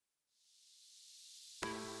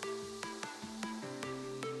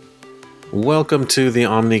Welcome to the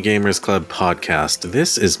Omni Gamers Club podcast.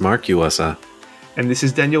 This is Mark Uwasa. And this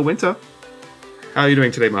is Daniel Winter. How are you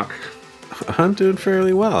doing today, Mark? I'm doing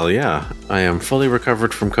fairly well, yeah. I am fully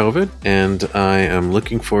recovered from COVID, and I am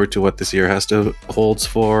looking forward to what this year holds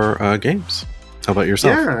for games. How about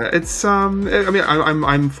yourself? Yeah, it's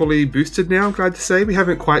I'm fully boosted now, I'm glad to say. We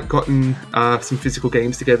haven't quite gotten some physical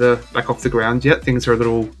games together back off the ground yet. Things are a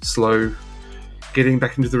little slow getting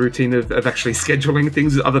back into the routine of actually scheduling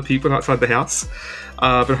things with other people outside the house.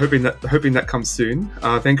 But hoping that comes soon.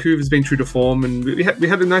 Vancouver's been true to form, and we had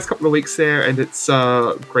a nice couple of weeks there, and it's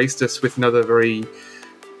graced us with another very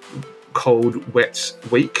cold, wet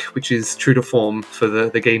week, which is true to form for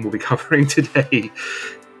the game we'll be covering today.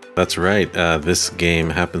 That's right. This game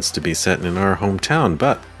happens to be set in our hometown.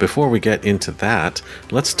 But before we get into that,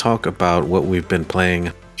 let's talk about what we've been playing.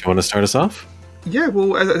 Do you want to start us off? Yeah,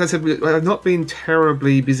 well, as I said, I've not been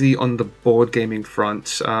terribly busy on the board gaming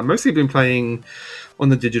front. Mostly been playing on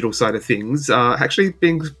the digital side of things. Actually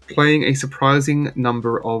been playing a surprising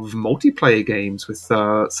number of multiplayer games with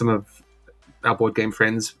some of our board game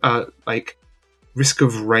friends, like Risk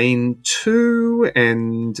of Rain 2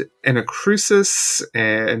 and Anacrusis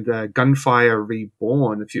and Gunfire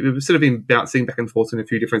Reborn. We've sort of been bouncing back and forth on a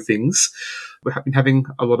few different things. We've been having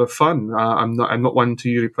a lot of fun. I'm not one to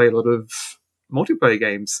usually play a lot of multiplayer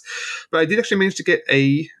games, but I did actually manage to get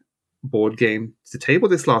a board game to the table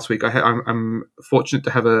this last week. I'm fortunate to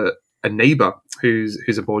have a neighbor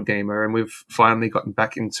who's a board gamer, and we've finally gotten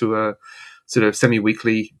back into a sort of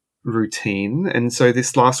semi-weekly routine. And so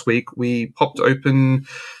this last week we popped open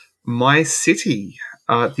My City,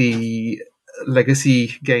 the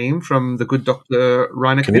legacy game from the good Dr.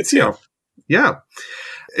 Rainer Knizia. Yeah,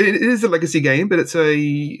 it is a legacy game, but it's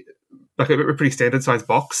a pretty standard sized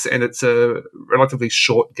box, and it's a relatively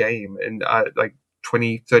short game, and like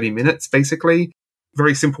 20-30 minutes basically.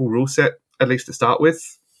 Very simple rule set, at least to start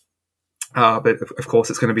with, but of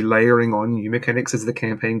course it's going to be layering on new mechanics as the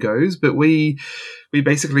campaign goes. But we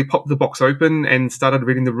basically popped the box open and started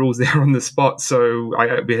reading the rules there on the spot, so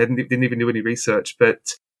we didn't even do any research,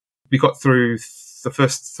 but we got through the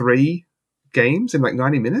first 3 games in like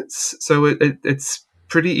 90 minutes, so it's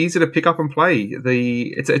pretty easy to pick up and play.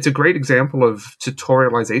 It's a great example of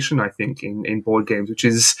tutorialization, I think, in board games, which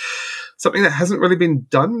is something that hasn't really been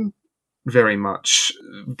done very much.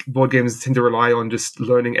 Board games tend to rely on just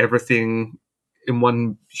learning everything in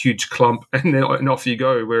one huge clump and then off you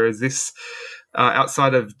go, whereas this,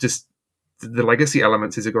 outside of just the legacy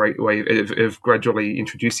elements, is a great way of gradually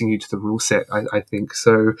introducing you to the rule set, I think.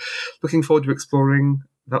 So looking forward to exploring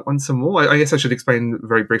that one some more. I guess I should explain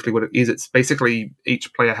very briefly what it is. It's basically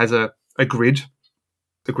each player has a grid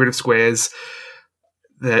of squares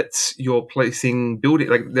that you're placing building,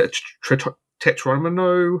 like the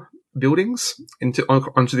tetromino buildings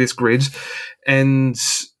onto this grid. And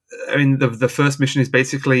I mean, the first mission is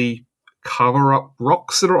basically cover up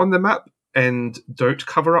rocks that are on the map and don't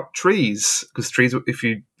cover up trees, because trees, if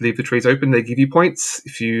you leave the trees open, they give you points.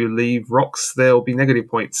 If you leave rocks, there'll be negative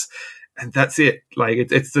points. And that's it. Like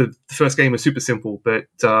it's the first game was super simple, but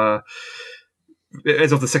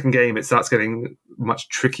as of the second game, it starts getting much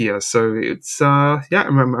trickier. So it's I'm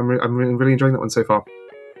really enjoying that one so far.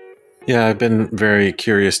 Yeah, I've been very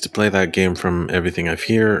curious to play that game. From everything I've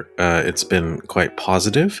heard, it's been quite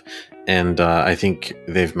positive, and I think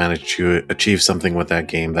they've managed to achieve something with that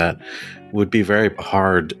game that would be very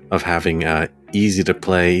hard of having a easy to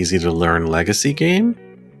play, easy to learn legacy game.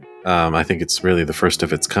 I think it's really the first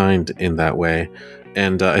of its kind in that way.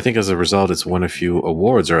 And I think as a result, it's won a few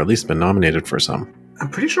awards, or at least been nominated for some. I'm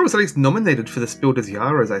pretty sure it was at least nominated for the Spiel des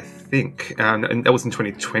Jahres, I think. And that was in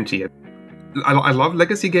 2020. I love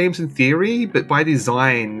legacy games in theory, but by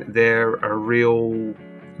design, they're a real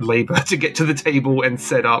labor to get to the table and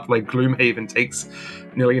set up. Like Gloomhaven takes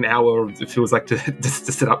nearly an hour, it feels like, to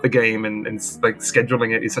set up the game, and like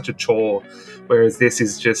scheduling it is such a chore. Whereas this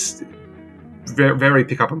is just very, very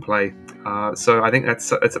pick up and play. So I think that's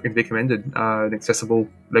something to be commended. An accessible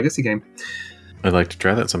legacy game. I'd like to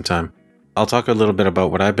try that sometime. I'll talk a little bit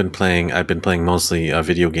about what I've been playing. I've been playing mostly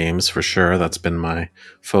video games, for sure. That's been my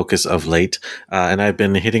focus of late. And I've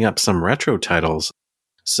been hitting up some retro titles.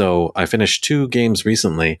 So I finished 2 games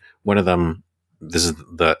recently. One of them, this is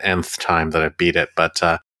the nth time that I beat it, but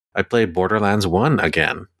I played Borderlands 1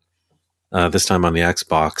 again, this time on the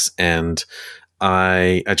Xbox. And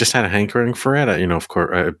I just had a hankering for it. Of course,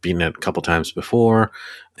 I've beaten it a couple times before,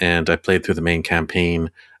 and I played through the main campaign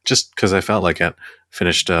just because I felt like it.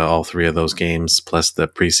 Finished all 3 of those games, plus the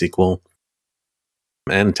pre-sequel,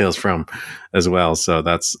 and Tales From as well. So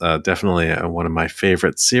that's definitely one of my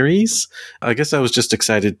favorite series. I guess I was just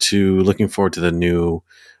looking forward to the new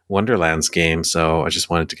Wonderlands game, so I just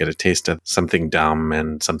wanted to get a taste of something dumb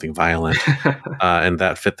and something violent, and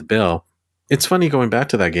that fit the bill. It's funny going back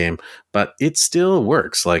to that game, but it still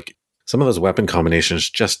works. Like, some of those weapon combinations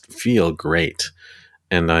just feel great.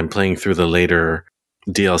 And I'm playing through the later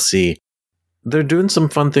DLC. They're doing some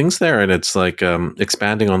fun things there, and it's like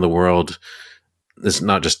expanding on the world. It's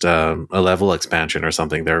not just a level expansion or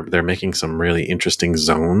something. They're making some really interesting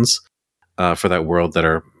zones for that world that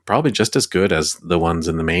are probably just as good as the ones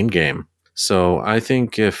in the main game. So I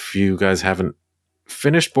think if you guys haven't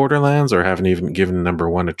finished Borderlands or haven't even given number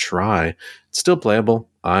 1 a try, it's still playable.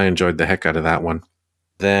 I enjoyed the heck out of that one.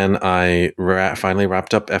 Then I finally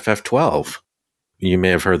wrapped up FF12. You may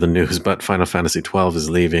have heard the news, but Final Fantasy XII is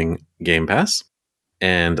leaving Game Pass.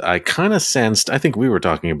 And I kind of sensed, I think we were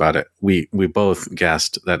talking about it. We both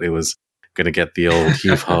guessed that it was going to get the old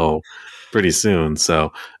heave-ho pretty soon.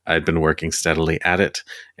 So I'd been working steadily at it.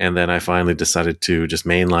 And then I finally decided to just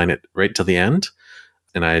mainline it right to the end.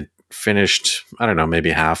 And I finished, I don't know,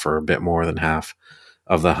 maybe half or a bit more than half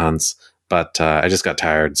of the hunts. But I just got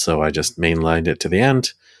tired, so I just mainlined it to the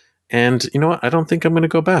end. And you know what? I don't think I'm going to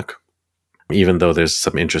go back, even though there's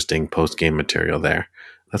some interesting post-game material there.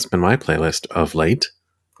 That's been my playlist of late.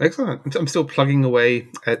 Excellent. I'm still plugging away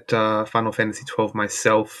at Final Fantasy XII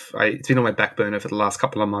myself. It's been on my back burner for the last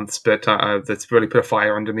couple of months, but that's really put a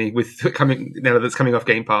fire under me with now that it's coming off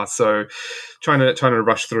Game Pass. So trying to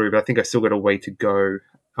rush through, but I think I still got a way to go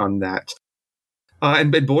on that.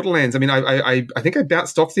 And Borderlands, I mean, I think I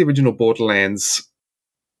bounced off the original Borderlands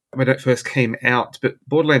when it first came out, but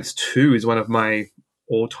Borderlands 2 is one of my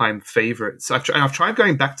all-time favorites. I've tried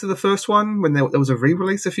going back to the first one when there was a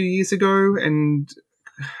re-release a few years ago, and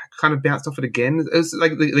kind of bounced off it again. It's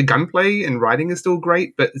like the gunplay and writing is still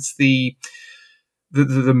great, but it's the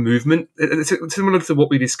movement. It's similar to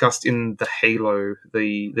what we discussed in the Halo.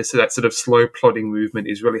 That sort of slow plodding movement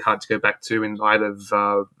is really hard to go back to in light of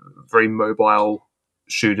very mobile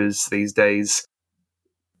shooters these days.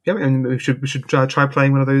 Yeah, and we should try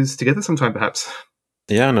playing one of those together sometime, perhaps.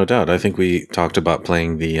 Yeah, no doubt. I think we talked about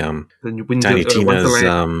playing the Tiny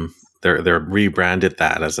Tina's. They're rebranded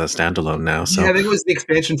that as a standalone now. So yeah, I think it was the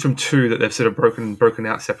expansion from 2 that they've sort of broken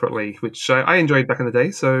out separately, which I enjoyed back in the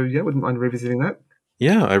day. So yeah, wouldn't mind revisiting that.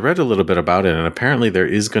 Yeah, I read a little bit about it, and apparently there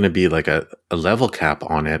is going to be like a level cap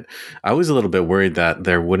on it. I was a little bit worried that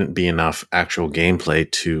there wouldn't be enough actual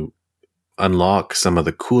gameplay to unlock some of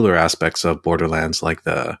the cooler aspects of Borderlands, like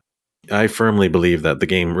I firmly believe that the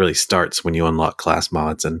game really starts when you unlock class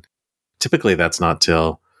mods, and typically that's not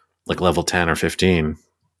till like level 10 or 15.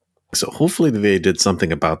 So hopefully they did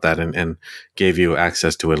something about that and gave you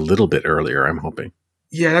access to it a little bit earlier, I'm hoping.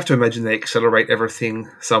 Yeah, I have to imagine they accelerate everything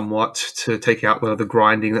somewhat to take out the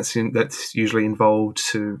grinding that's usually involved,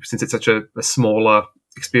 since it's such a smaller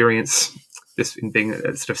experience, this in being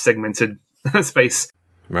a sort of segmented space.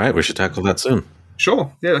 Right, we should tackle that soon.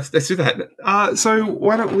 Sure, yeah, let's do that. So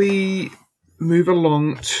why don't we move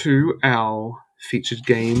along to our featured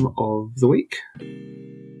game of the week?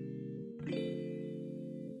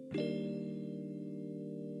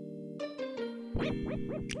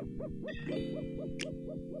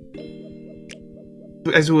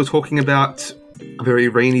 As we were talking about a very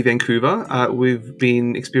rainy Vancouver, we've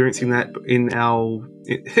been experiencing that in our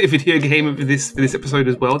video game of this episode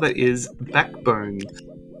as well. That is Backbone,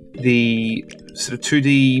 the sort of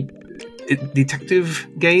 2D detective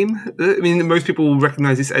game. I mean, most people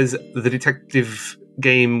recognize this as the detective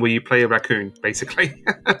game where you play a raccoon, basically.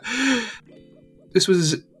 This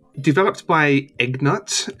was developed by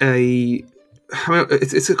Eggnut,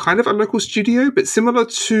 it's a kind of a local studio, but similar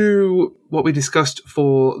to what we discussed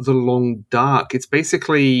for The Long Dark. It's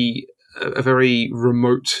basically a very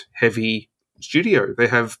remote-heavy studio. They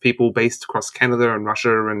have people based across Canada and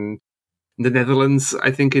Russia and the Netherlands,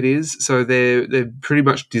 I think it is. So they're pretty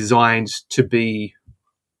much designed to be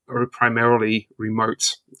a primarily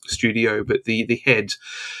remote studio, but the head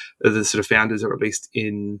of the sort of founders are at least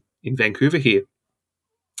in Vancouver here.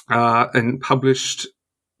 And published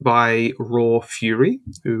by Raw Fury,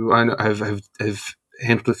 who I have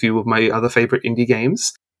handled a few of my other favorite indie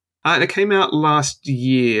games. And it came out last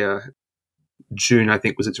year, June, I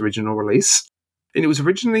think, was its original release. And it was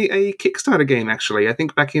originally a Kickstarter game, actually. I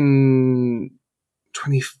think back in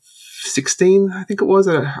 2016, I think it was.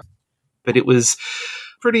 But it was a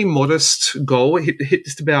pretty modest goal. It hit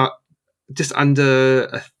just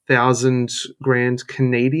under $1,000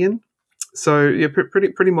 Canadian. So yeah,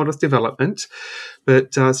 pretty modest development,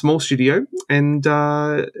 but small studio, and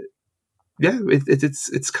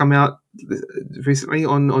it's come out recently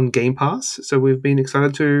on Game Pass. So we've been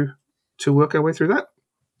excited to work our way through that.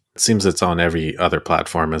 It seems it's on every other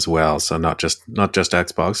platform as well, so not just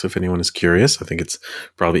Xbox. If anyone is curious, I think it's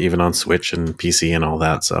probably even on Switch and PC and all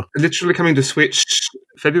that. So Literally coming to Switch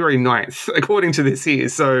February 9th, according to this here.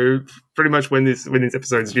 So pretty much when this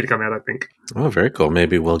episode is due to come out, I think. oh, very cool.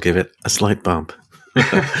 Maybe we'll give it a slight bump.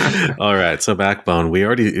 All right, so Backbone. We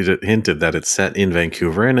already hinted that it's set in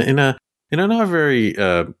Vancouver, and in a not very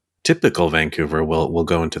typical Vancouver. We'll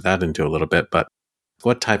go into that into a little bit. But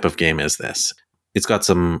what type of game is this? It's got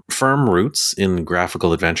some firm roots in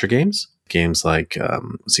graphical adventure games like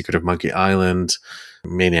Secret of Monkey Island,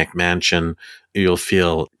 Maniac Mansion. You'll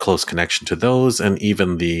feel close connection to those, and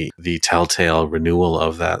even the Telltale renewal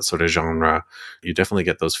of that sort of genre. You definitely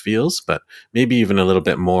get those feels, but maybe even a little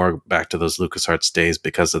bit more back to those LucasArts days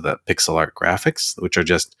because of the pixel art graphics, which are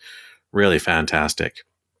just really fantastic.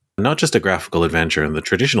 Not just a graphical adventure in the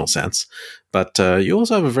traditional sense, but you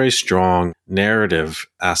also have a very strong narrative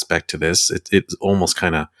aspect to this. It almost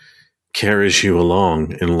kind of carries you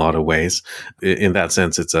along in a lot of ways. In that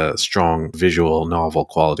sense, it's a strong visual novel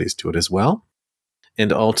qualities to it as well.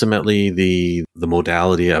 And ultimately, the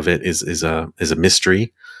modality of it is a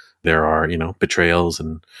mystery. There are, betrayals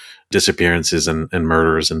and disappearances and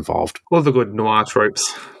murders involved. All the good noir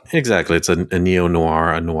tropes. Exactly. It's a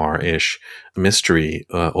neo-noir, a noir-ish mystery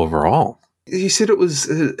overall. You said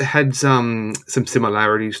it had some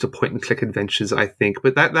similarities to point-and-click adventures, I think,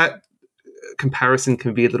 but that comparison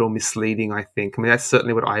can be a little misleading, I think. I mean, that's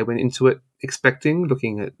certainly what I went into it expecting,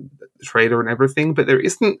 looking at the trailer and everything, but there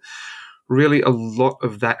isn't really a lot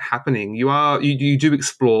of that happening. You do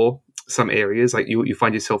explore some areas, like you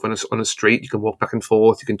find yourself on a street, you can walk back and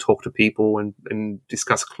forth, you can talk to people and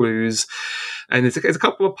discuss clues, and there's a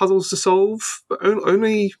couple of puzzles to solve, but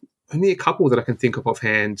only a couple that I can think of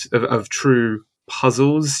offhand of true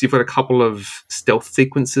puzzles. You've got a couple of stealth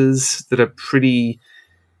sequences that are pretty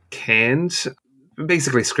canned,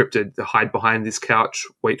 basically scripted to hide behind this couch,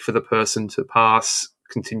 wait for the person to pass,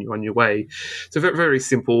 continue on your way. So very, very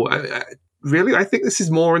simple. Really, I think this is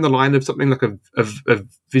more in the line of something like a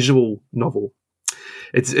visual novel.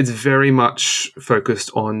 It's very much focused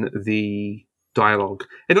on the dialogue,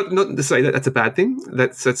 and not to say that that's a bad thing.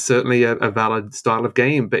 That's certainly a valid style of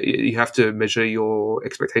game, but you have to measure your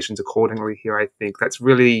expectations accordingly here. I think that's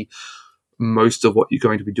really most of what you're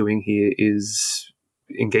going to be doing here is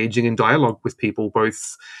engaging in dialogue with people,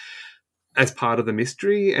 both as part of the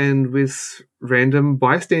mystery and with random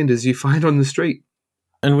bystanders you find on the street.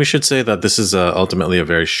 And we should say that this is ultimately a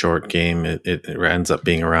very short game. It ends up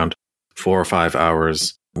being around 4 or 5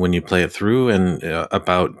 hours when you play it through, and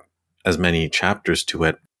about as many chapters to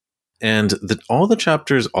it. And all the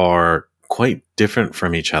chapters are quite different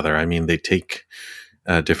from each other. I mean, they take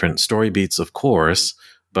different story beats, of course,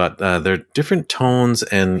 but they're different tones,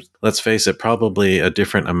 and let's face it, probably a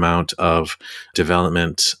different amount of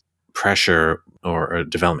development pressure or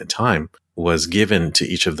development time was given to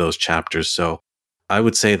each of those chapters. So I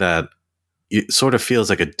would say that it sort of feels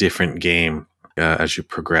like a different game as you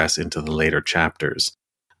progress into the later chapters.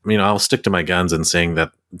 I mean, I'll stick to my guns in saying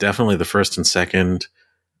that definitely the first and second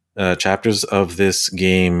chapters of this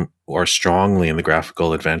game are strongly in the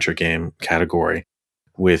graphical adventure game category,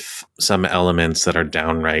 with some elements that are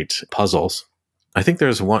downright puzzles. I think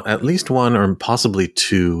there's at least one or possibly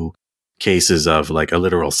two cases of like a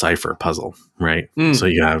literal cipher puzzle, right? So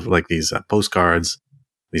you have like these postcards,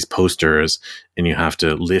 these posters, and you have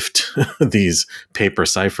to lift these paper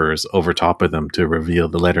ciphers over top of them to reveal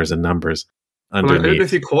the letters and numbers underneath. Well, I don't know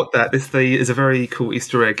if you caught that. There's a very cool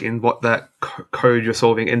Easter egg in what that code you're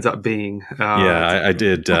solving ends up being. I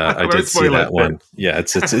did. I did see that one. Yeah,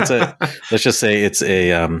 it's a let's just say it's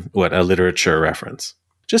a literature reference.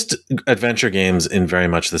 Just adventure games in very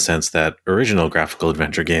much the sense that original graphical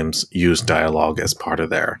adventure games use dialogue as part of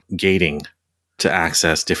their gating to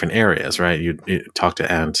access different areas, right? You talk to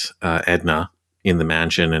Aunt Edna in the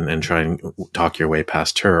mansion and try and talk your way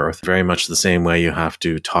past her. Or very much the same way you have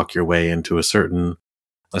to talk your way into a certain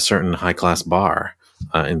high class bar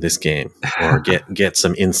in this game, or get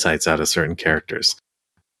some insights out of certain characters.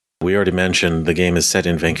 We already mentioned the game is set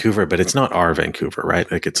in Vancouver, but it's not our Vancouver,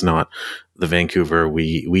 right? Like it's not the Vancouver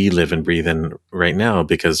we live and breathe in right now,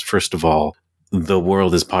 because first of all, the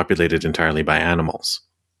world is populated entirely by animals.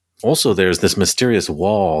 Also, there's this mysterious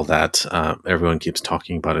wall that everyone keeps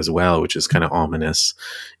talking about as well, which is kind of ominous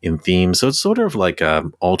in theme. So it's sort of like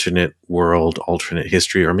an alternate world, alternate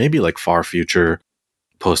history, or maybe like far future,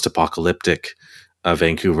 post-apocalyptic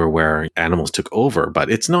Vancouver where animals took over.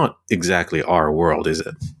 But it's not exactly our world, is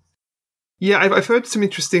it? Yeah, I've heard some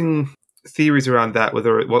interesting theories around that,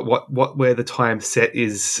 whether where the time set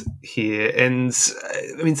is here, and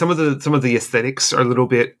I mean some of the aesthetics are a little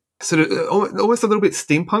bit sort of almost a little bit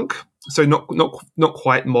steampunk. So not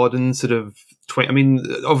quite modern. Sort of. I mean,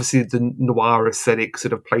 obviously the noir aesthetic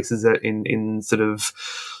sort of places it in sort of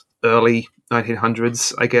early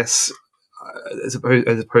 1900s, I guess, as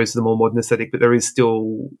opposed to the more modern aesthetic. But there is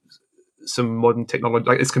still some modern technology,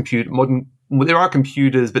 like it's modern. There are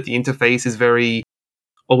computers, but the interface is very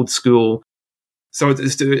old school. So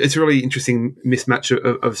it's a really interesting mismatch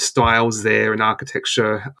of styles there and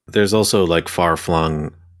architecture. There's also like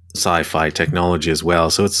far-flung sci-fi technology as well,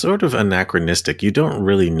 so it's sort of anachronistic. You don't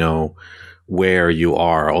really know where you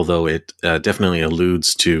are, although it definitely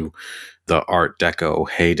alludes to the Art Deco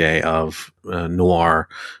heyday of noir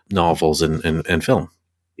novels and film.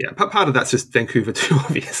 Yeah, part of that's just Vancouver too,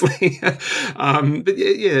 obviously. But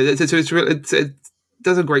it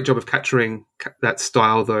does a great job of capturing that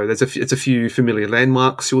style, though. It's a few familiar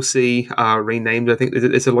landmarks you'll see renamed. I think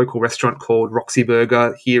there's a local restaurant called Roxy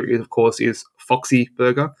Burger. Here, of course, is Foxy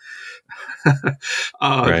Burger.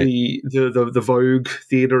 Right. The Vogue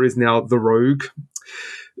Theatre is now the Rogue.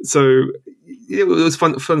 So it was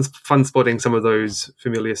fun spotting some of those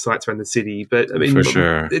familiar sites around the city. But I mean, For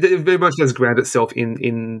sure. it very much does ground itself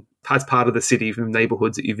in part of the city, from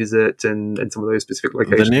neighborhoods that you visit and some of those specific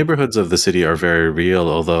locations. The neighborhoods of the city are very real,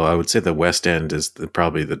 although I would say the West End is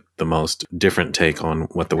probably the most different take on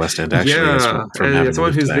what the West End actually is from having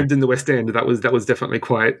someone who's there. lived in the West End, that was definitely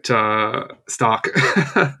quite stark.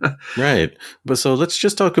 Right. But so let's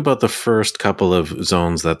just talk about the first couple of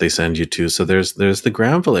zones that they send you to. So there's the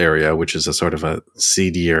Granville area, which is a sort of a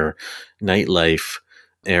seedier nightlife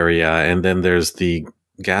area, and then there's the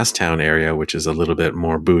Gastown area, which is a little bit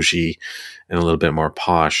more bougie and a little bit more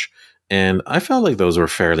posh. And I felt like those were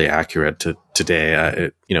fairly accurate to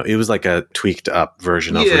today. It was like a tweaked up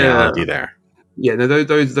version of reality there. Yeah, no,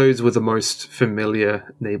 those were the most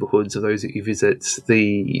familiar neighborhoods of those that you visit.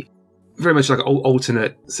 The very much like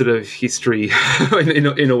alternate sort of history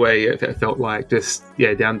in a way. It felt like just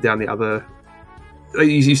down the other.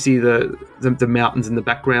 You see the mountains in the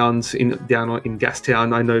background down in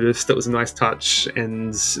Gastown. I noticed that was a nice touch,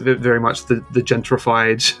 and very much the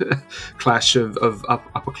gentrified clash of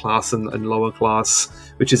upper class and lower class,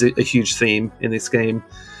 which is a huge theme in this game.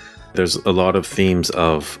 There's a lot of themes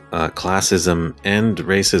of classism and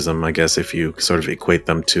racism, I guess, if you sort of equate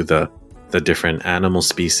them to the different animal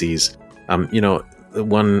species.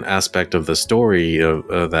 One aspect of the story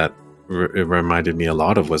that it reminded me a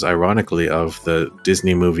lot of was ironically of the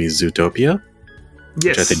Disney movie Zootopia,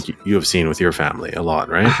 yes, which I think you have seen with your family a lot,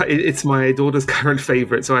 right? It's my daughter's current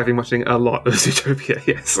favorite, so I've been watching a lot of Zootopia,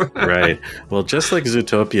 yes. Right. Well, just like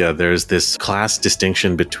Zootopia, there's this class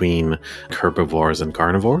distinction between herbivores and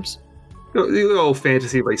carnivores. The old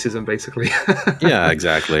fantasy racism, basically. Yeah,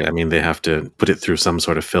 exactly. I mean, they have to put it through some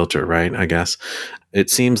sort of filter, right? I guess. It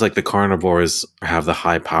seems like the carnivores have the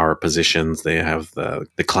high power positions. They have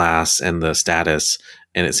the class and the status.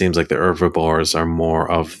 And it seems like the herbivores are more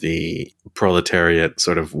of the proletariat,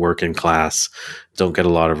 sort of working class, don't get a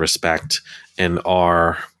lot of respect, and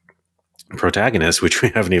our protagonist, which we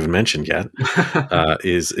haven't even mentioned yet,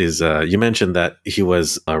 is you mentioned that he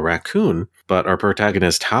was a raccoon, but our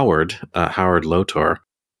protagonist Howard Lotor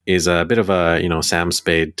is a bit of a Sam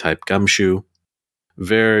Spade type gumshoe,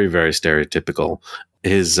 very very stereotypical.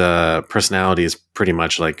 His personality is pretty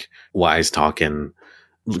much like wise talking,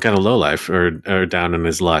 kind of low life or down in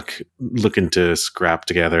his luck, looking to scrap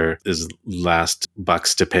together his last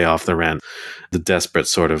bucks to pay off the rent. The desperate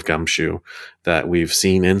sort of gumshoe that we've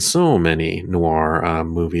seen in so many noir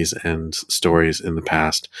movies and stories in the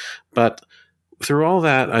past. But through all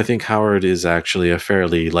that, I think Howard is actually a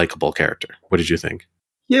fairly likable character. What did you think?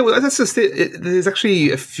 Yeah, well, that's just it. There's actually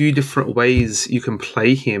a few different ways you can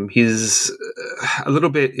play him. He's a little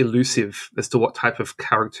bit elusive as to what type of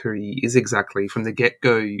character he is exactly. From the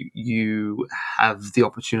get-go, you have the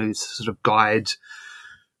opportunity to sort of guide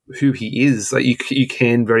who he is. Like you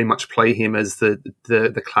can very much play him as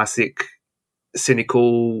the classic,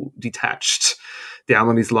 cynical, detached, down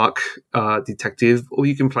on his luck detective, or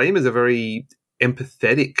you can play him as a very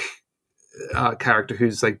empathetic character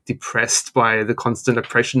who's like depressed by the constant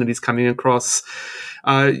oppression that he's coming across.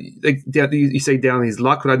 You say down his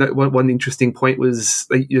luck, but I know one interesting point was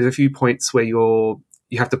there's a few points where you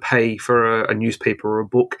have to pay for a newspaper or a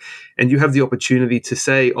book, and you have the opportunity to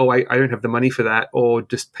say, "Oh, I don't have the money for that," or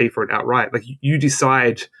just pay for it outright. Like you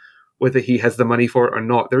decide whether he has the money for it or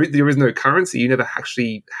not. There is no currency. You never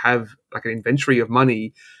actually have like an inventory of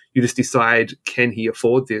money. You just decide, can he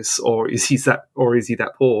afford this, or is he that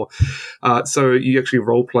poor? So you actually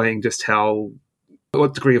role playing just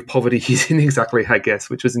what degree of poverty he's in exactly, I guess,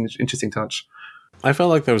 which was an interesting touch. I felt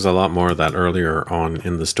like there was a lot more of that earlier on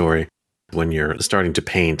in the story. when you're starting to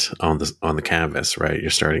paint on the canvas, right? You're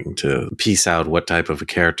starting to piece out what type of a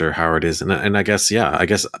character Howard is, and I guess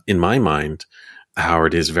in my mind,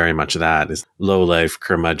 Howard is very much that, is low life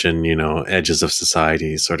curmudgeon, edges of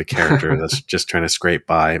society sort of character that's just trying to scrape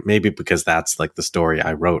by. Maybe because that's like the story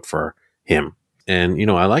I wrote for him,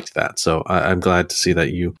 and I liked that. So I'm glad to see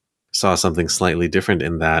that you saw something slightly different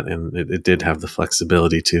in that, and it did have the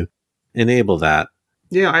flexibility to enable that.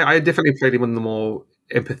 Yeah, I definitely played him on the more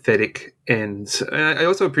empathetic end. And I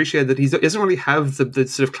also appreciate that he doesn't really have the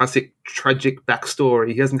sort of classic tragic backstory.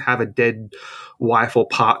 He doesn't have a dead wife or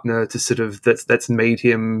partner to sort of that's made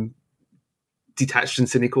him detached and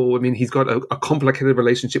cynical. I mean, he's got a complicated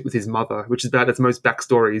relationship with his mother, which is about as most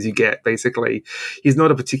backstory as you get, basically. He's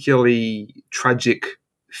not a particularly tragic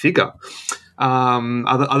figure.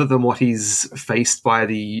 Other than what he's faced by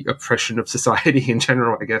the oppression of society in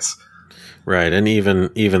general, I guess. Right, and even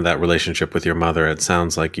that relationship with your mother, it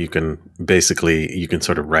sounds like you can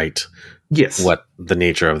sort of write what the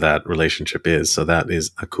nature of that relationship is. So that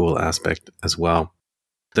is a cool aspect as well.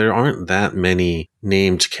 There aren't that many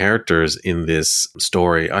named characters in this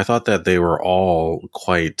story. I thought that they were all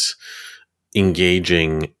quite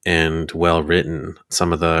engaging and well written.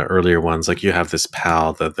 Some of the earlier ones, like you have this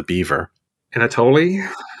pal, the beaver. Anatoly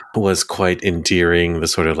was quite endearing, the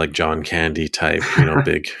sort of like John Candy type,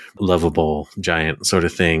 big, lovable giant sort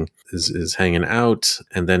of thing is hanging out.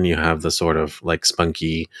 And then you have the sort of like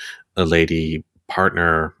spunky lady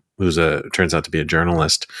partner who's turns out to be a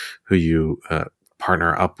journalist who you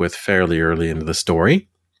partner up with fairly early into the story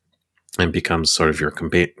and becomes sort of your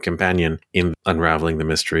companion in unraveling the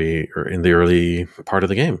mystery or in the early part of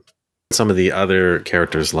the game. Some of the other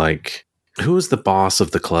characters, like who is the boss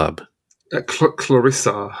of the club?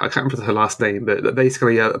 Clarissa, I can't remember her last name, but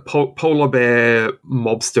basically a polar bear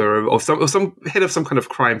mobster or some head of some kind of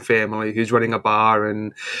crime family who's running a bar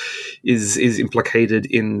and is implicated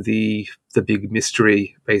in the big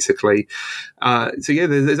mystery, basically. So yeah,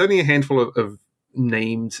 there's only a handful of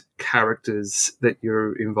named characters that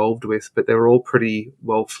you're involved with, but they're all pretty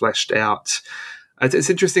well fleshed out.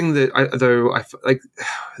 It's interesting that though I like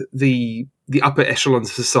the upper echelons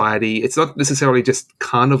of society, it's not necessarily just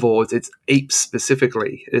carnivores, it's apes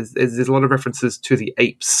specifically. There's a lot of references to the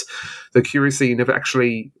apes. Though curiously, you never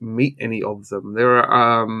actually meet any of them. There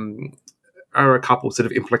are a couple sort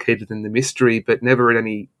of implicated in the mystery, but never in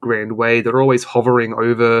any grand way. They're always hovering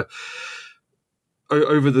over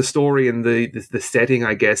the story and the setting,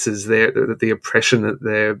 I guess, is the oppression that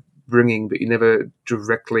they're bringing, but you never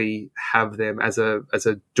directly have them as a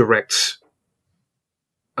direct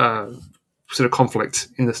sort of conflict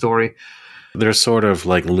in the story. They're sort of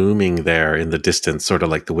like looming there in the distance, sort of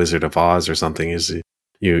like the Wizard of Oz or something. Is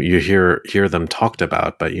you hear them talked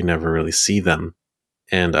about, but you never really see them.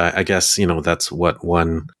 And I guess that's what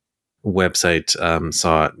one website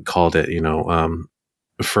called it.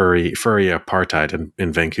 Furry apartheid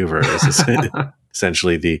in Vancouver is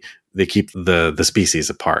essentially they keep the species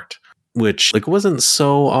apart, which like wasn't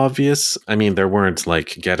so obvious. I mean, there weren't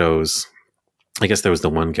like ghettos. I guess there was the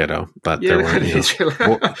one ghetto, but there weren't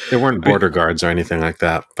there weren't border guards or anything like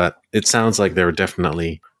that. But it sounds like there were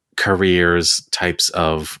definitely careers, types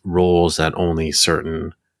of roles that only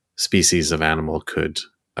certain species of animal could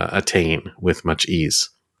attain with much ease.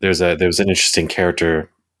 There was an interesting character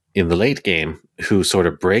in the late game who sort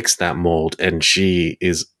of breaks that mold, and she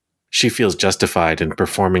feels justified in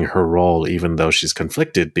performing her role, even though she's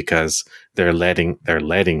conflicted because they're letting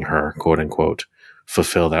her, quote unquote,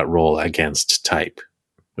 fulfill that role against type,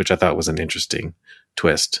 which I thought was an interesting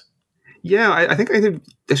twist. Yeah, I think I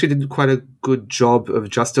did quite a good job of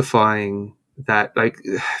justifying that. Like,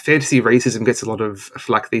 fantasy racism gets a lot of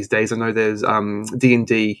flack these days. I know there's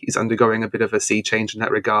D&D is undergoing a bit of a sea change in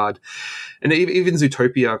that regard, and even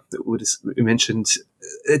Zootopia that we mentioned.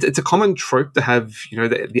 It's a common trope to have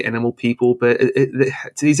the animal people, but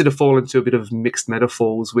it's easy to fall into a bit of mixed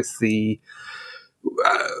metaphors with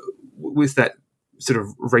with that sort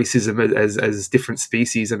of racism as different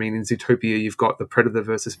species. I mean, in Zootopia, you've got the predator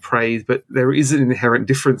versus prey, but there is an inherent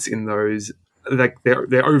difference in those. Like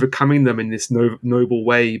they're overcoming them in this noble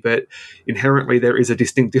way, but inherently there is a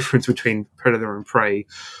distinct difference between predator and prey.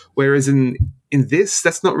 Whereas in this,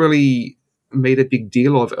 that's not really made a big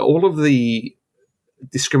deal of. All of the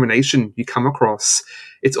discrimination you come across,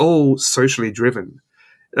 it's all socially driven.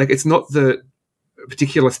 Like, it's not that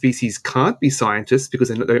particular species can't be scientists because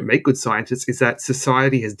they don't make good scientists, is that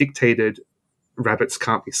society has dictated rabbits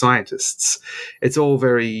can't be scientists. It's all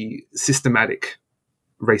very systematic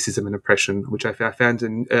racism and oppression, which I found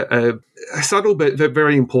a subtle but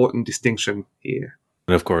very important distinction here.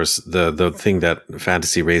 And of course, the thing that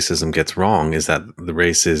fantasy racism gets wrong is that the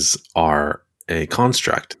races are a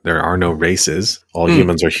construct. There are no races. All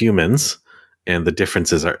humans are humans, and the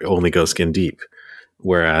differences are only go skin deep.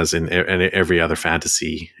 Whereas in every other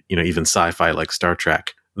fantasy, even sci-fi like Star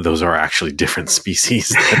Trek, those are actually different species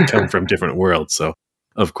that come from different worlds. So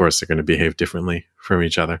of course they're going to behave differently from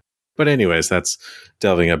each other. But anyways, that's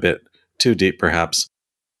delving a bit too deep, perhaps.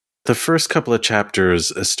 The first couple of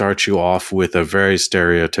chapters start you off with a very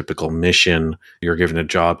stereotypical mission. You're given a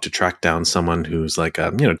job to track down someone who's like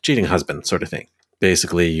a, cheating husband sort of thing.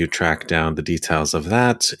 Basically, you track down the details of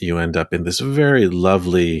that. You end up in this very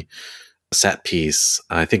lovely set piece.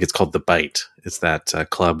 I think it's called The Bite. It's that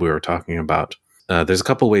club we were talking about. There's a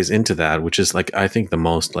couple ways into that, which is I think the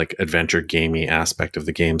most adventure gamey aspect of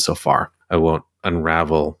the game so far. I won't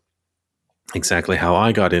unravel exactly how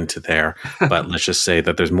I got into there, but let's just say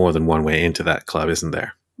that there's more than one way into that club, isn't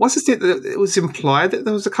there? It was implied that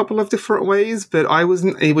there was a couple of different ways, but I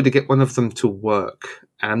wasn't able to get one of them to work.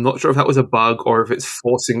 And I'm not sure if that was a bug or if it's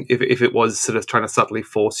forcing, if it was sort of trying to subtly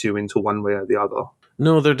force you into one way or the other.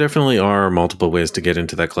 No, there definitely are multiple ways to get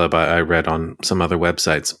into that club. I read on some other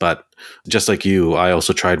websites, but just like you, I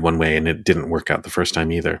also tried one way and it didn't work out the first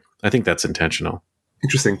time either. I think that's intentional.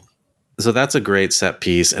 Interesting. So that's a great set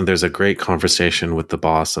piece, and there's a great conversation with the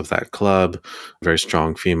boss of that club, a very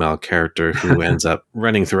strong female character who ends up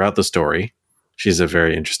running throughout the story. She's a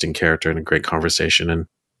very interesting character and a great conversation, and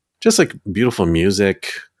just beautiful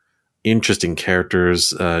music, interesting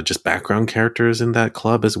characters, just background characters in that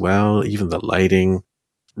club as well, even the lighting.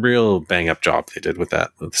 Real bang-up job they did with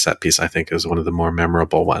that. The set piece, I think, is one of the more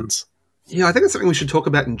memorable ones. Yeah, I think it's something we should talk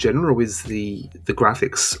about in general is the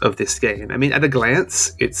graphics of this game. I mean, at a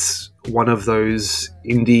glance, it's one of those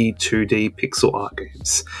indie 2D pixel art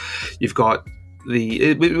games. You've got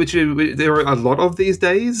which there are a lot of these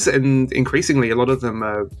days, and increasingly a lot of them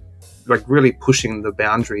are really pushing the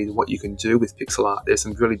boundary of what you can do with pixel art. There's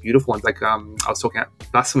some really beautiful ones, I was talking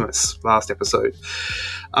about Blasphemous last episode,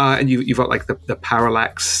 and you've got the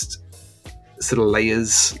parallaxed sort of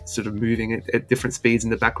layers sort of moving at different speeds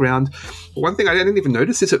in the background. One thing I didn't even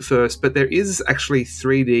notice this at first, but there is actually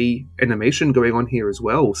 3D animation going on here as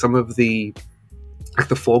well. Some of the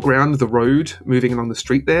foreground, the road moving along the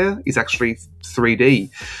street there is actually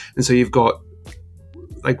 3D. And so you've got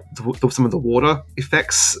some of the water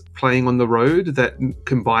effects playing on the road that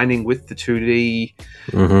combining with the 2D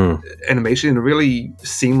animation in a really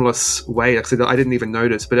seamless way. Actually, I didn't even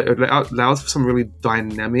notice, but it allows for some really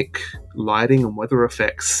dynamic lighting and weather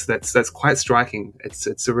effects. That's quite striking.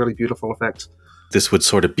 It's a really beautiful effect. This would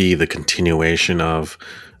sort of be the continuation of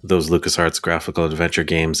those LucasArts graphical adventure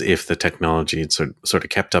games if the technology had sort of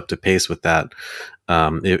kept up to pace with that.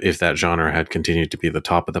 If that genre had continued to be the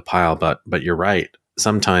top of the pile, but you're right.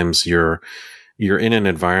 Sometimes you're in an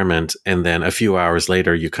environment and then a few hours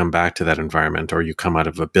later you come back to that environment, or you come out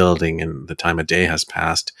of a building and the time of day has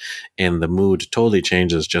passed and the mood totally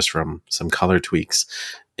changes just from some color tweaks.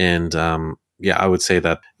 And I would say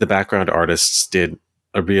that the background artists did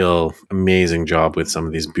a real amazing job with some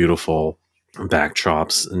of these beautiful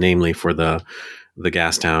backdrops, namely for the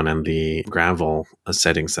gas town and the gravel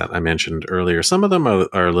settings that I mentioned earlier. Some of them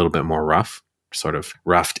are a little bit more rough, sort of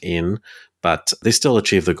roughed in, but they still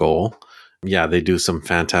achieve the goal. Yeah, they do some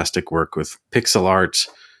fantastic work with pixel art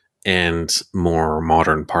and more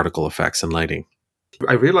modern particle effects and lighting.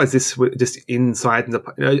 I realized this just inside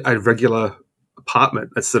a regular apartment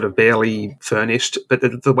that's sort of barely furnished, but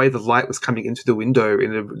the way the light was coming into the window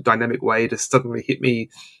in a dynamic way just suddenly hit me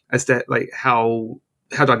as to how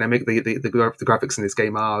dynamic the graphics in this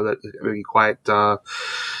game are. That really quite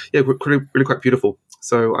really quite beautiful.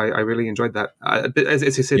 So I really enjoyed that. But as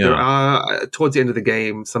you said, there are towards the end of the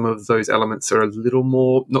game, some of those elements are a little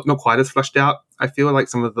more not quite as fleshed out. I feel like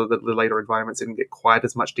some of the later environments didn't get quite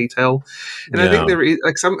as much detail, and I think there is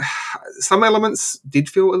some elements did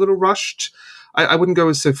feel a little rushed. I wouldn't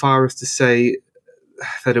go so far as to say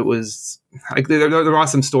that it was there are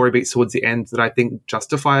some story beats towards the end that I think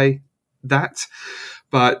justify that,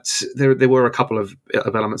 but there were a couple of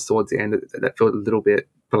elements towards the end that felt a little bit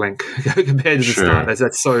blank compared to the start.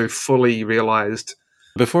 That's so fully realized.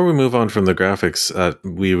 Before we move on from the graphics,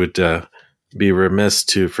 we would be remiss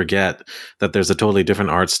to forget that there's a totally different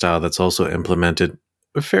art style that's also implemented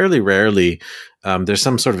fairly rarely. There's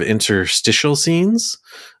some sort of interstitial scenes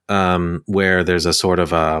where there's a sort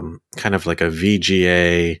of kind of like a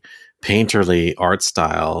VGA painterly art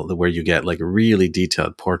style where you get really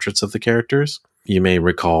detailed portraits of the characters. You may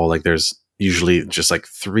recall there's usually just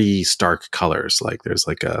 3 stark colors. There's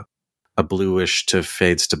a bluish to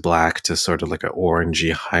fades to black to sort of an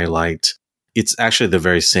orangey highlight. It's actually the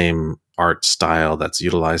very same art style that's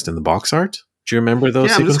utilized in the box art. Do you remember those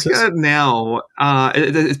Yeah, I'm just sequences? looking at it now.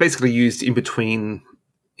 It's basically used in between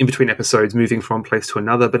episodes, moving from place to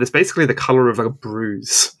another. But it's basically the color of a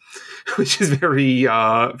bruise, which is is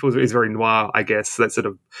very noir, I guess. That sort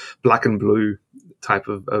of black and blue type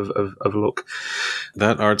of look.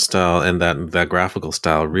 That art style and that graphical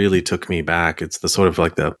style really took me back. It's the sort of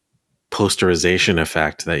like the posterization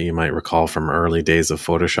effect that you might recall from early days of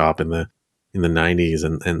Photoshop in the 90s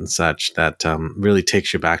and such that really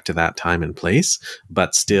takes you back to that time and place,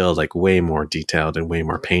 but still like way more detailed and way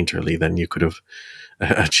more painterly than you could have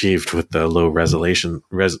achieved with the low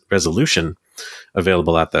resolution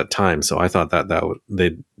available at that time. So I thought that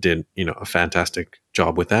they did, a fantastic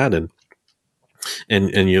job with that, and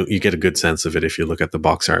you get a good sense of it if you look at the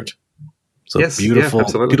box art. So yes,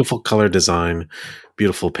 beautiful color design,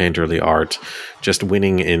 beautiful painterly art, just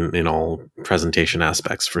winning in all presentation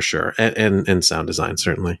aspects for sure, and sound design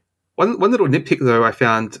certainly. One little nitpick though I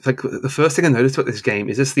found, like the first thing I noticed about this game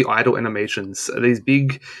is just the idle animations. These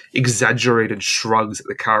big exaggerated shrugs that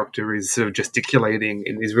the character is sort of gesticulating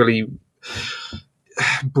in these really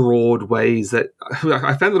broad ways that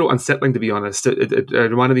I found a little unsettling, to be honest. It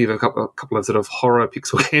reminded me of a couple of sort of horror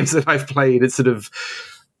pixel games that I've played. It sort of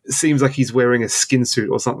seems like he's wearing a skin suit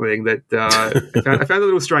or something that I found a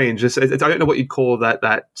little strange. I don't know what you'd call that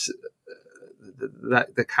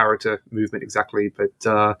the character movement exactly, but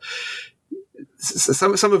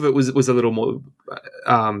some of it was a little more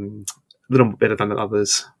little better than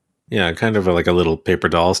others. Yeah, kind of like a little paper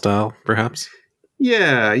doll style, perhaps.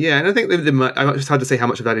 Yeah, and I think it's hard to say how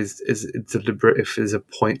much of that is deliberate. If there's a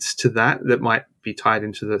point to that might be tied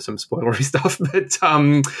into some spoilery stuff. But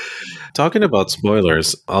talking about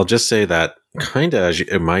spoilers, I'll just say that kind of as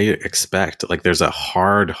you might expect, like there's a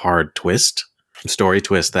hard story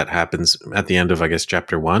twist that happens at the end of, I guess,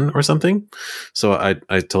 chapter 1 or something. So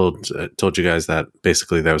I told you guys that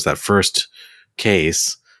basically there was that first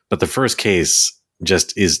case, but the first case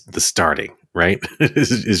just is the starting. Right,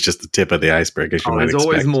 is just the tip of the iceberg, as you might expect. There's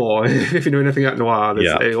always more. If you know anything about noir,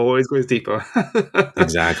 it always goes deeper.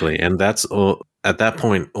 Exactly, and that's at that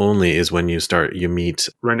point only is when you meet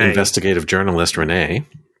Renee. Investigative journalist Renee,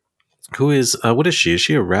 who is what is she? Is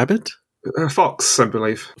she a rabbit? A fox, I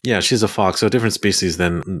believe. Yeah, she's a fox, so a different species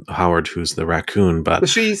than Howard, who's the raccoon. But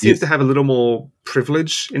she seems to have a little more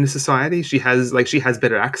privilege in the society. She has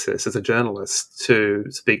better access as a journalist to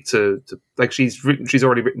speak to she's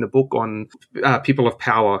already written a book on people of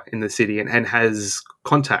power in the city and has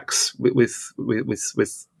contacts with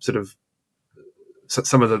sort of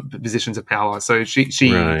some of the positions of power. So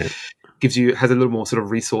she right. has a little more sort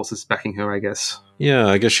of resources backing her, I guess. Yeah,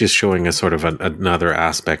 I guess she's showing a sort of another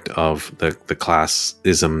aspect of the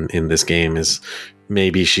classism in this game is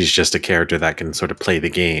maybe she's just a character that can sort of play the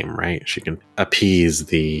game, right? She can appease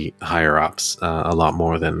the higher ups a lot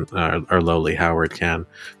more than our lowly Howard can,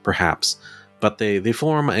 perhaps. But they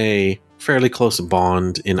form a fairly close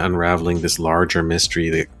bond in unraveling this larger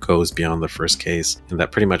mystery that goes beyond the first case, and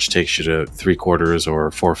that pretty much takes you to 3/4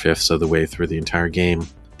 or 4/5 of the way through the entire game.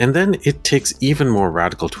 And then it takes even more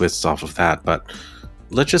radical twists off of that. But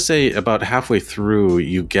let's just say about halfway through,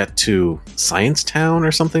 you get to Science Town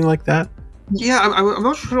or something like that. Yeah, I'm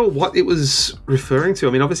not sure what it was referring to.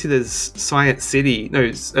 I mean, obviously there's Science City. No,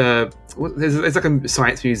 there's like a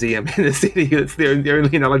science museum in the city. That's the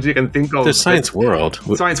only analogy I can think of. There's Science World.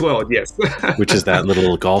 Science World, yes. Which is that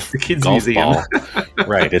little golf museum. Ball.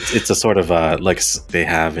 Right. It's a sort of like they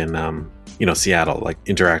have in Seattle, like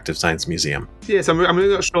interactive science museum. Yes, I'm really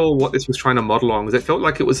not sure what this was trying to model on, because it felt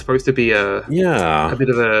like it was supposed to be a bit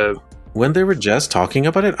of a... When they were just talking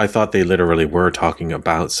about it, I thought they literally were talking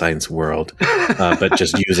about Science World, but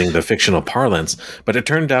just using the fictional parlance. But it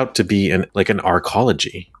turned out to be an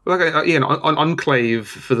arcology, like an enclave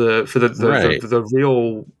for the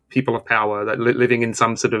real people of power that living in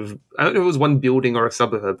some sort of, I don't know if it was one building or a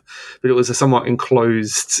suburb, but it was a somewhat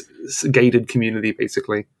enclosed, gated community,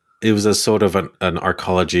 basically. It was a sort of an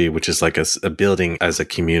arcology, which is like a building as a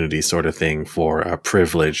community sort of thing for a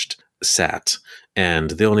privileged set.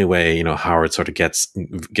 And the only way, Howard sort of gets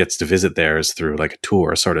to visit there is through like a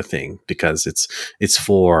tour sort of thing, because it's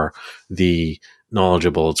for the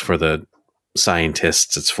knowledgeable, it's for the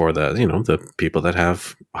scientists, it's for the, the people that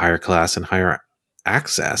have higher class and higher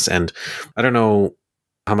access. And I don't know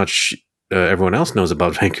how much everyone else knows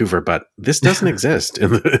about Vancouver, but this doesn't exist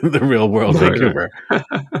in the real world, Vancouver.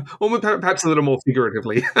 Well, perhaps a little more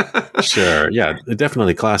figuratively. Sure, yeah,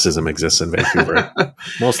 definitely classism exists in Vancouver,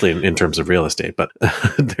 mostly in terms of real estate, but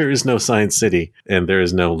there is no science city and there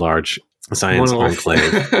is no large science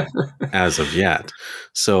enclave as of yet.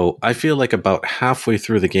 So I feel like about halfway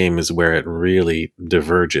through the game is where it really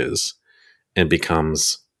diverges. and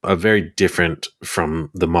becomes a very different from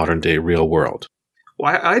the modern day real world.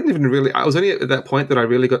 Well, I didn't even really. I was only at that point that I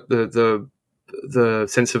really got the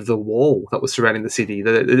sense of the wall that was surrounding the city.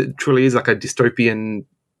 That it truly is like a dystopian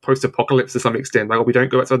post-apocalypse to some extent. Like, we don't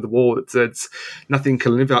go outside the wall. It's nothing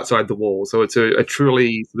can live outside the wall. So it's a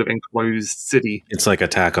truly sort of enclosed city. It's like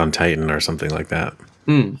Attack on Titan or something like that.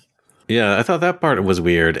 Mm. Yeah, I thought that part was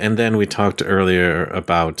weird. And then we talked earlier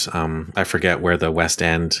about, I forget where the West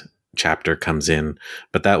End chapter comes in,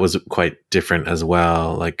 but that was quite different as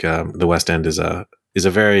well. Like the West End is a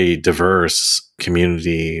very diverse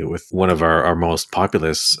community with one of our most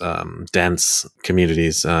populous, dense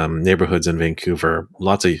communities, neighborhoods in Vancouver.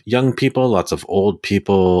 Lots of young people, lots of old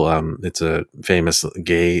people. It's a famous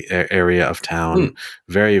gay area of town,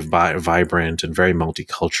 very vibrant and very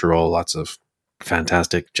multicultural. Lots of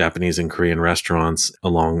fantastic Japanese and Korean restaurants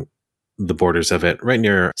along the borders of it, right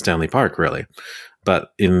near Stanley Park, really.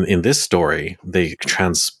 But in this story, they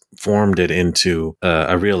transformed it into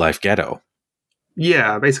a real life ghetto.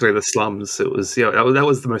 Yeah, basically the slums. It was that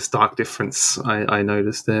was the most stark difference I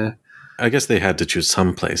noticed there. I guess they had to choose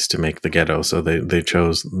some place to make the ghetto, so they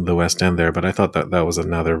chose the West End there. But I thought that was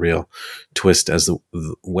another real twist as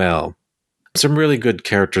well. Some really good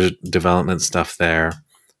character development stuff there.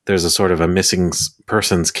 There's a sort of a missing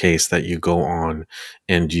persons case that you go on,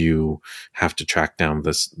 and you have to track down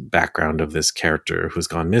this background of this character who's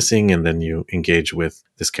gone missing, and then you engage with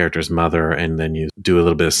this character's mother, and then you do a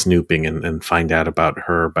little bit of snooping and find out about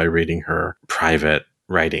her by reading her private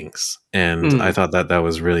writings. And I thought that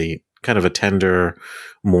was really kind of a tender,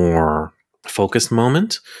 more focused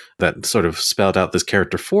moment that sort of spelled out this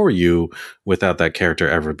character for you without that character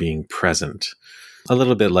ever being present. A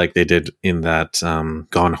little bit like they did in that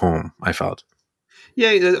Gone Home, I felt.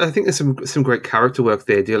 Yeah, I think there's some great character work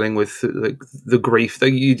there, dealing with the grief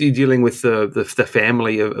that you're dealing with the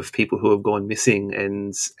family of people who have gone missing,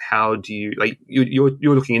 and how do you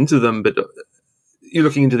you're looking into them, but you're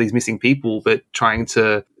looking into these missing people, but trying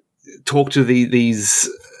to talk to these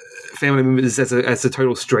family members as a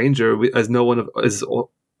total stranger, as no one as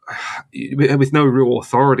with no real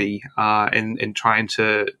authority, and trying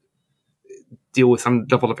to deal with some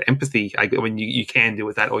level of empathy. I mean, you can deal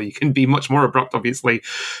with that, or you can be much more abrupt, obviously.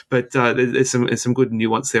 But there's some good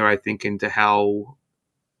nuance there, I think, into how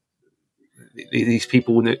these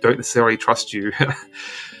people don't necessarily trust you.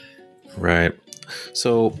 Right.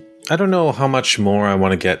 So I don't know how much more I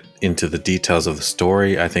want to get into the details of the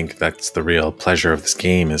story. I think that's the real pleasure of this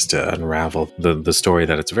game, is to unravel the story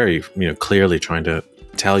that it's very clearly trying to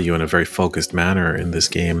tell you in a very focused manner in this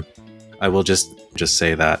game. I will just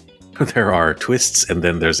say that there are twists, and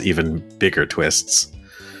then there's even bigger twists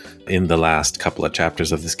in the last couple of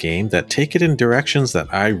chapters of this game that take it in directions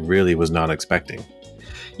that I really was not expecting.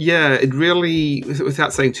 Yeah, it really,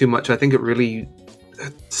 without saying too much, I think it really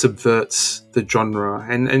subverts the genre.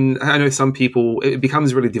 And I know some people, it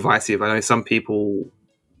becomes really divisive. I know some people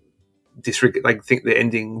think the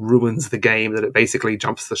ending ruins the game, that it basically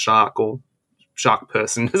jumps the shark, or shark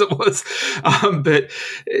person as it was, but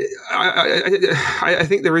I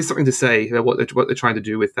think there is something to say about what they're trying to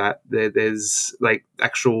do with that. There's like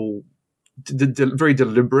actual very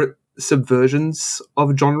deliberate subversions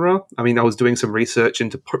of genre. I mean, I was doing some research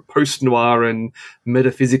into post-noir and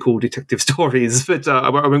metaphysical detective stories, but I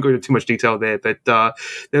won't go into too much detail there. But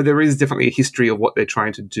there is definitely a history of what they're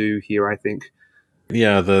trying to do here, I think.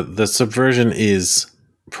 Yeah, the subversion is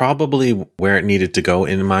probably where it needed to go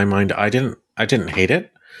in my mind. I didn't hate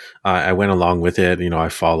it. I went along with it. I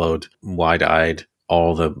followed wide-eyed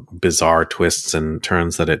all the bizarre twists and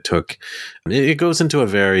turns that it took. It goes into a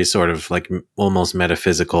very sort of like almost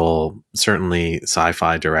metaphysical, certainly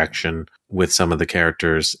sci-fi direction with some of the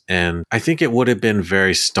characters. And I think it would have been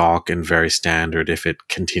very stock and very standard if it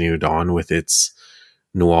continued on with its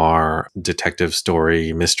noir detective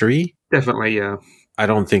story mystery. Definitely, yeah. I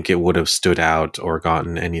don't think it would have stood out or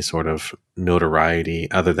gotten any sort of notoriety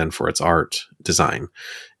other than for its art design,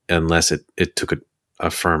 unless it took a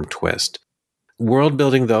firm twist. World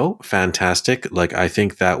building, though, fantastic. Like, I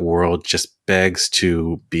think that world just begs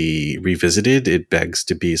to be revisited. It begs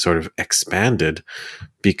to be sort of expanded,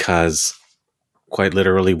 because quite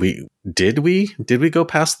literally, did we go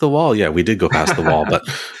past the wall? Yeah, we did go past the wall, but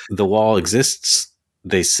the wall exists.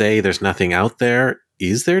 They say there's nothing out there.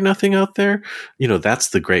 Is there nothing out there? That's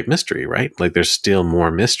the great mystery, right? Like, there's still more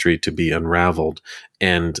mystery to be unraveled.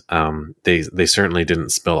 And they certainly didn't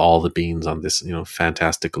spill all the beans on this,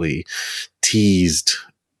 fantastically teased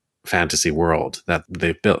fantasy world that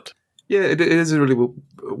they've built. Yeah, it is a really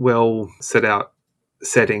well set out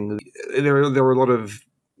setting. There are a lot of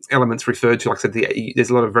elements referred to. Like I said, there's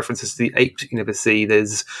a lot of references to the ape you never see.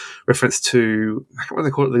 There's reference to, I can't remember what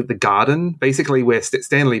they call it, the garden, basically, where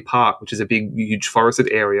Stanley Park, which is a big, huge forested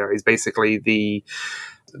area, is basically the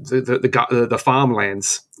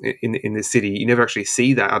farmlands in the city. You never actually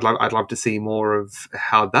see that. I'd love to see more of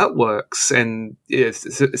how that works, and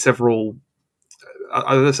several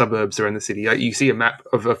other suburbs around the city. You see a map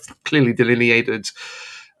of clearly delineated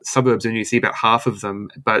suburbs, and you see about half of them,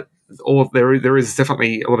 but there is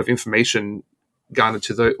definitely a lot of information garnered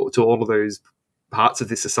to all of those parts of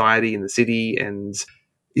this society in the city, and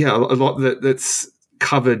a lot that's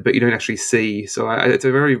covered but you don't actually see. So it's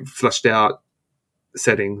a very fleshed out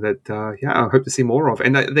setting that I hope to see more of.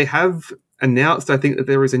 And they have announced, I think, that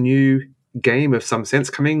there is a new game of some sense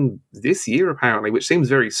coming this year, apparently, which seems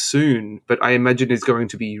very soon, but I imagine is going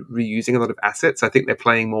to be reusing a lot of assets. I think they're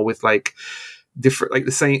playing more with like different, like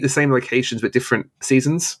the same locations but different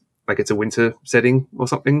seasons, like it's a winter setting or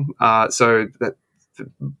something. So that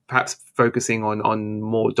perhaps focusing on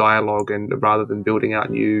more dialogue and rather than building out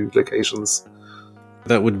new locations.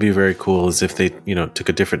 That would be very cool, as if they took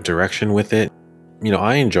a different direction with it.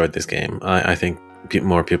 I enjoyed this game. I think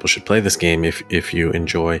more people should play this game if you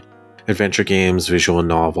enjoy adventure games, visual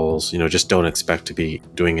novels. Just don't expect to be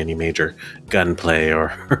doing any major gunplay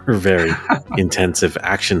or very intensive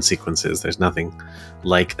action sequences. There's nothing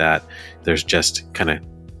like that. There's just kind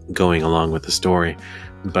of going along with the story.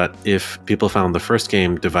 But if people found the first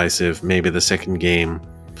game divisive, maybe the second game,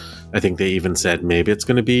 I think they even said maybe it's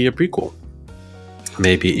going to be a prequel.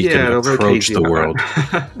 Maybe you can approach the world.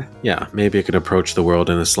 Yeah, maybe it could approach the world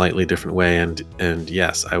in a slightly different way. And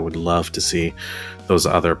yes, I would love to see those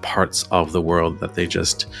other parts of the world that they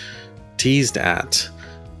just teased at.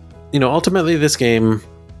 Ultimately, this game,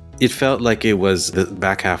 it felt like the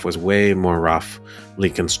back half was way more roughly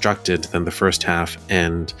constructed than the first half.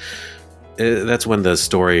 And that's when the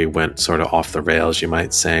story went sort of off the rails, you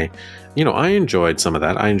might say. I enjoyed some of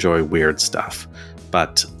that. I enjoy weird stuff.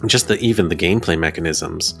 But just even the gameplay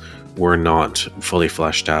mechanisms were not fully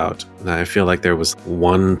fleshed out. I feel like there was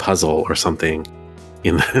one puzzle or something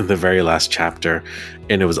in the very last chapter,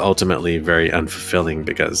 and it was ultimately very unfulfilling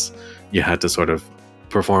because you had to sort of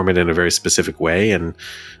perform it in a very specific way, and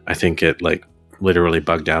I think it literally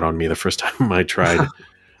bugged out on me the first time I tried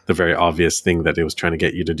the very obvious thing that it was trying to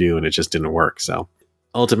get you to do, and it just didn't work. So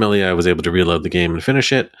ultimately I was able to reload the game and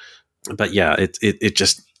finish it. But yeah, it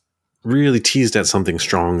just really teased at something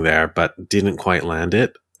strong there, but didn't quite land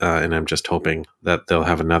it. And I'm just hoping that they'll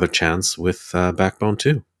have another chance with Backbone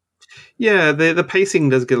 2. Yeah, the pacing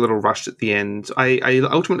does get a little rushed at the end. I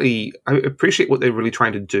ultimately appreciate what they're really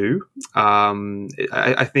trying to do.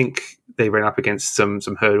 I think they ran up against some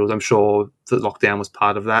hurdles. I'm sure the lockdown was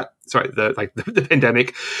part of that. Sorry, the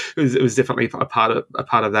pandemic was definitely a part of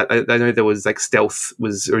that. I know there was stealth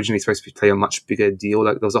was originally supposed to play a much bigger deal.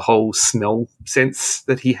 There was a whole smell sense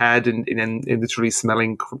that he had, and literally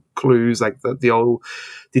smelling clues, like the old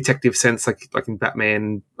detective sense, like in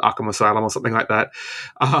Batman Arkham Asylum or something like that.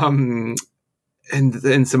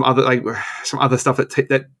 And some other stuff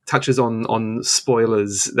that touches on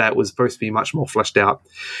spoilers that was supposed to be much more fleshed out.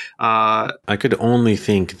 I could only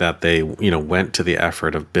think that they went to the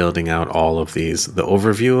effort of building out all of the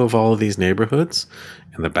overview of all of these neighborhoods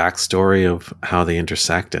and the backstory of how they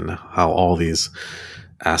intersect and how all these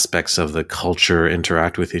aspects of the culture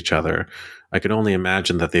interact with each other. I could only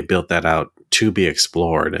imagine that they built that out to be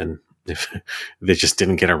explored, and if they just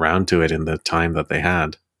didn't get around to it in the time that they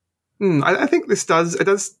had. I think this does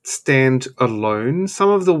stand alone. Some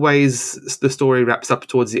of the ways the story wraps up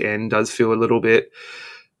towards the end does feel a little bit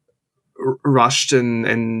rushed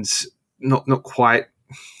and not quite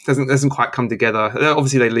doesn't quite come together.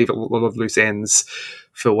 Obviously, they leave a lot of loose ends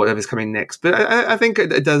for whatever's coming next. But I think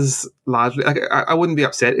it does largely. I wouldn't be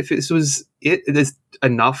upset if this was it. There's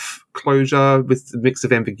enough closure with the mix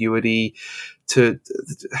of ambiguity to.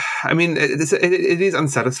 I mean, it is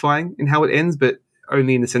unsatisfying in how it ends, but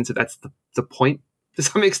only in the sense that that's the point to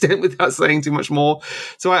some extent, without saying too much more.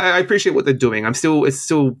 So I appreciate what they're doing. It's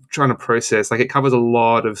still trying to process. It covers a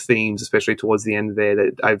lot of themes, especially towards the end there,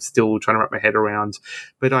 that I'm still trying to wrap my head around.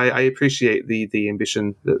 But I appreciate the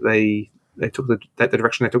ambition that they took the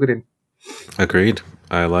direction they took it in. Agreed.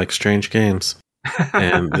 I like strange games,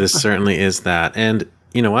 and this certainly is that. And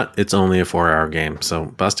you know what? It's only a 4-hour game, so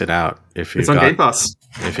bust it out. It's on Game Pass.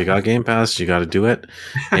 If you got Game Pass, you got to do it.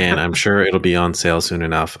 And I'm sure it'll be on sale soon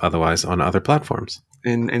enough, otherwise on other platforms.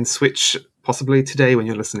 And Switch possibly today when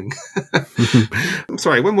you're listening. I'm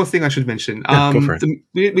sorry, one more thing I should mention. Go for it.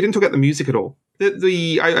 We didn't talk about the music at all.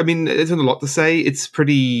 I mean, there's not a lot to say. It's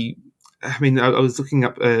pretty... I mean, I was looking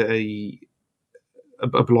up a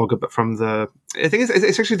a blog from the. I think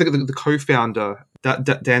it's actually the co-founder.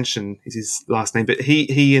 Danshin is his last name, but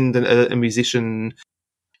he and a musician.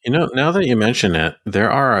 Now that you mention it,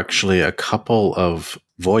 there are actually a couple of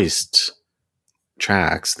voiced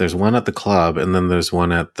tracks. There's one at the club, and then there's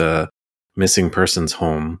one at the missing person's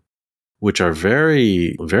home, which are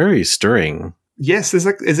very, very stirring. Yes, there's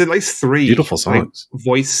at least 3 beautiful songs,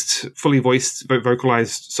 fully voiced,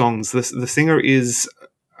 vocalized songs. The singer is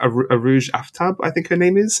Arouge Aftab, I think her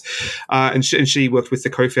name is, and she worked with the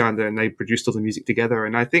co-founder, and they produced all the music together.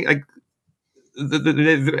 And I think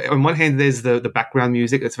on one hand, there's the background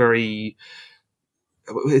music that's very.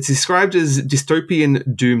 It's described as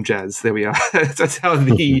dystopian doom jazz. There we are. That's how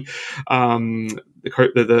the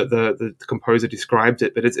composer described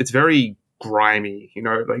it. But it's very grimy,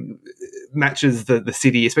 like matches the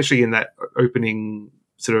city, especially in that opening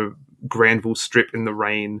sort of Granville strip in the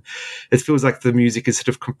rain. It feels like the music is sort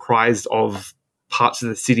of comprised of parts of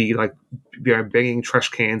the city, like banging trash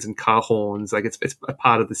cans and car horns. Like it's a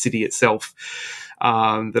part of the city itself.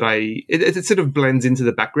 It sort of blends into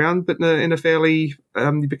the background, but in a fairly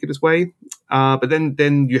ubiquitous way. But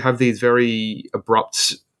then you have these very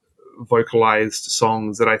abrupt vocalized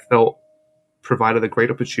songs that I felt provided a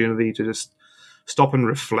great opportunity to just stop and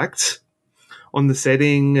reflect on the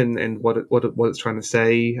setting and what it's trying to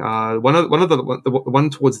say. The one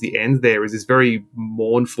towards the end there is this very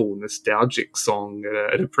mournful, nostalgic song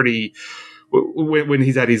at a pretty when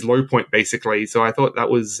he's at his low point, basically. So I thought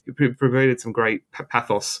that provided some great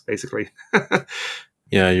pathos, basically.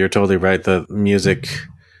 Yeah, you're totally right. The music,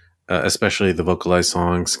 especially the vocalized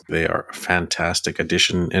songs, they are a fantastic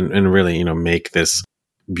addition and really, make this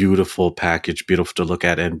beautiful package, beautiful to look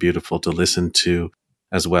at and beautiful to listen to,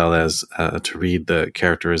 as well as to read the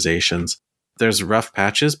characterizations. There's rough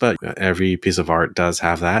patches, but every piece of art does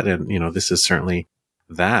have that. And, this is certainly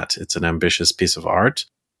that. It's an ambitious piece of art,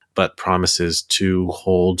 but promises to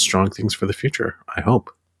hold strong things for the future, I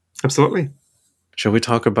hope. Absolutely. Shall we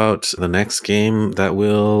talk about the next game that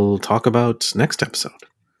we'll talk about next episode?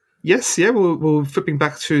 Yes, yeah, we're flipping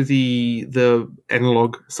back to the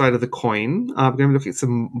analog side of the coin. We're going to be looking at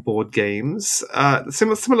some board games.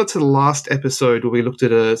 Similar to the last episode where we looked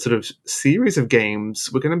at a sort of series of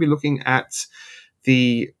games, we're going to be looking at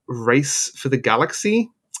the Race for the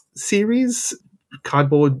Galaxy series,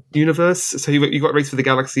 cardboard universe. So you got Race for the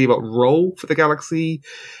Galaxy, you've got Roll for the Galaxy,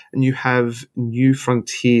 and you have New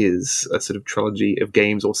Frontiers, a sort of trilogy of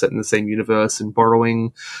games all set in the same universe and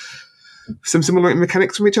borrowing some similar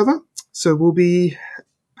mechanics from each other. So we'll be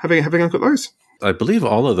having a look at those. I believe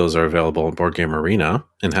all of those are available on Board Game Arena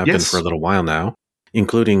and have been for a little while now,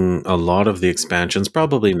 including a lot of the expansions,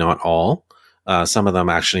 probably not all. Some of them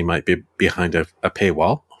actually might be behind a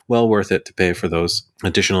paywall. Well worth it to pay for those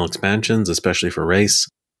additional expansions, especially for Race.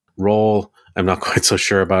 Roll, I'm not quite so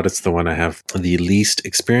sure about. It's the one I have the least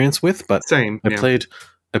experience with, but Same, I played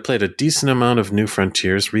a decent amount of New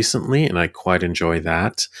Frontiers recently, and I quite enjoy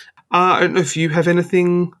that. I don't know if you have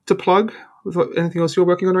anything to plug. Anything else you're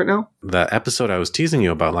working on right now? The episode I was teasing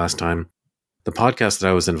you about last time, the podcast that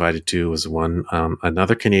I was invited to was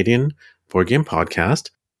another Canadian board game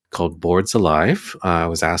podcast called Boards Alive. I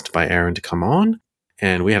was asked by Aaron to come on,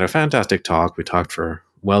 and we had a fantastic talk. We talked for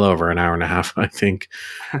well over an hour and a half, I think,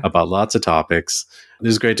 about lots of topics. It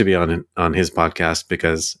was great to be on his podcast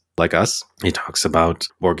because, like us, he talks about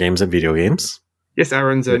board games and video games. Yes,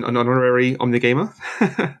 Aaron's an honorary Omnigamer.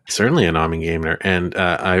 Certainly an Omnigamer. And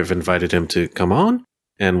I've invited him to come on,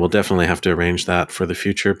 and we'll definitely have to arrange that for the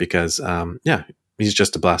future because, he's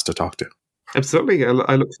just a blast to talk to. Absolutely. I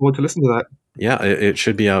look forward to listening to that. Yeah, it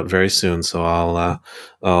should be out very soon. So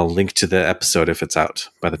I'll link to the episode if it's out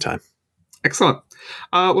by the time. Excellent.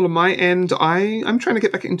 Well, on my end, I'm trying to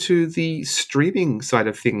get back into the streaming side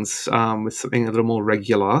of things with something a little more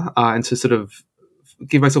regular and to sort of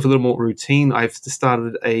give myself a little more routine. I've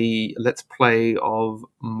started a Let's Play of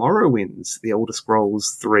Morrowinds, the Elder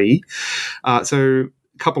Scrolls 3. So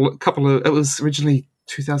couple of, it was originally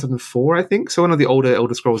 2004, I think. So one of the older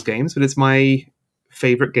Elder Scrolls games, but it's my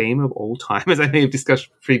favorite game of all time, as I may have discussed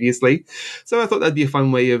previously. So I thought that'd be a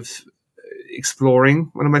fun way of exploring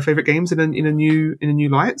one of my favorite games in a new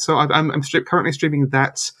light. So I'm currently streaming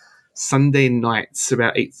that Sunday nights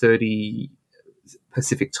about 8:30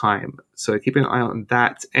 Pacific time. So keep an eye on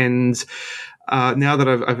that. And now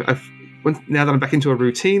that now that I'm back into a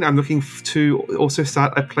routine, I'm looking to also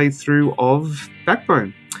start a playthrough of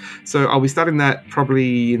Backbone. So I'll be starting that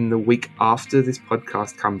probably in the week after this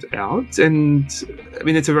podcast comes out. And I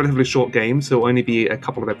mean, it's a relatively short game, so it'll only be a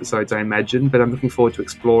couple of episodes, I imagine. But I'm looking forward to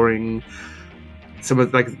exploring some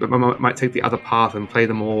of I might take the other path and play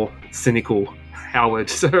the more cynical Howard.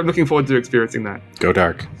 So I'm looking forward to experiencing that. Go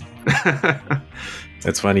dark.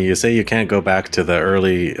 It's funny, you say you can't go back to the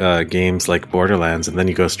early games like Borderlands, and then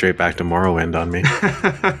you go straight back to Morrowind on me.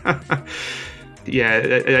 Yeah,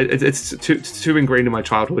 it's too ingrained in my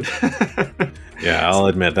childhood. Yeah, I'll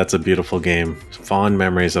admit, that's a beautiful game. Fond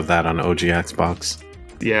memories of that on OG Xbox.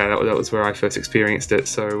 Yeah, that was where I first experienced it.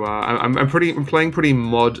 So I'm playing pretty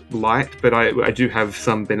mod light, but I do have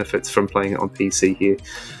some benefits from playing it on PC here.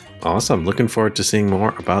 Awesome. Looking forward to seeing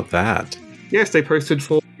more about that. Yeah, stay posted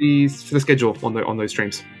for the schedule on those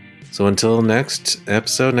streams. So until next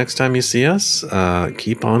episode, next time you see us,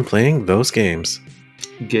 keep on playing those games.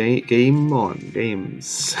 Game on.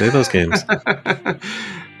 Games. Play those games. All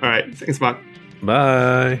right. Thanks, Mark.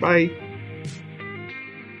 Bye. Bye.